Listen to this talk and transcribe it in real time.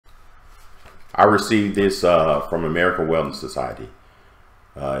I received this from American Welding Society.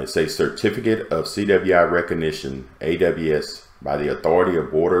 It's a Certificate of CWI Recognition, AWS, by the authority of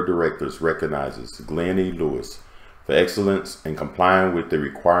Board of Directors recognizes Glenn E. Lewis for excellence in complying with the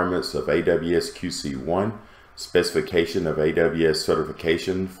requirements of AWS QC1, specification of AWS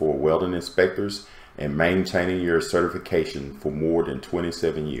certification for welding inspectors, and maintaining your certification for more than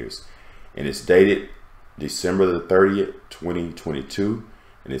 27 years. And it's dated December the 30th, 2022,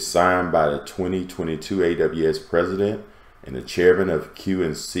 and it's signed by the 2022 AWS President and the Chairman of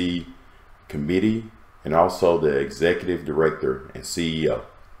Q&C Committee, and also the Executive Director and CEO.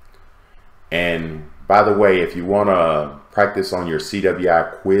 And by the way, if you want to practice on your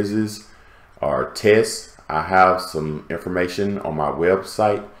CWI quizzes or tests, I have some information on my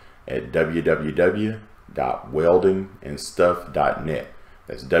website at www.weldingandstuff.net.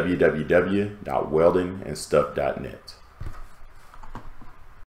 That's www.weldingandstuff.net.